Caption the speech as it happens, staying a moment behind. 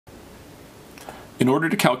In order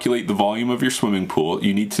to calculate the volume of your swimming pool,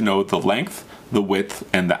 you need to know the length, the width,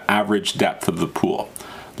 and the average depth of the pool.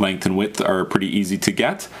 Length and width are pretty easy to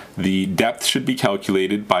get. The depth should be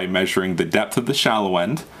calculated by measuring the depth of the shallow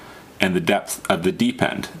end and the depth of the deep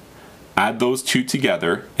end. Add those two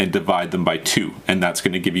together and divide them by 2, and that's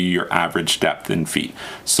going to give you your average depth in feet.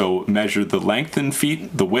 So measure the length in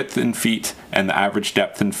feet, the width in feet, and the average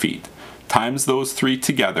depth in feet. Times those 3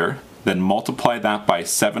 together, then multiply that by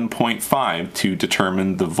 7.5 to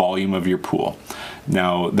determine the volume of your pool.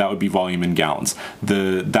 Now, that would be volume in gallons.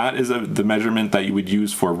 That is the measurement that you would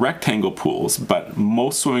use for rectangle pools, but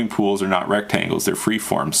most swimming pools are not rectangles, they're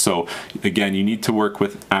freeform. So again, you need to work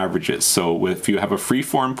with averages. So if you have a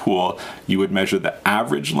freeform pool, you would measure the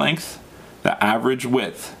average length, the average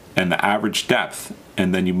width, and the average depth,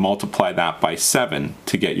 and then you multiply that by 7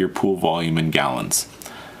 to get your pool volume in gallons.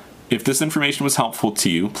 If this information was helpful to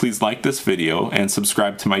you, please like this video and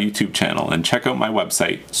subscribe to my YouTube channel and check out my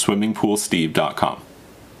website, swimmingpoolsteve.com.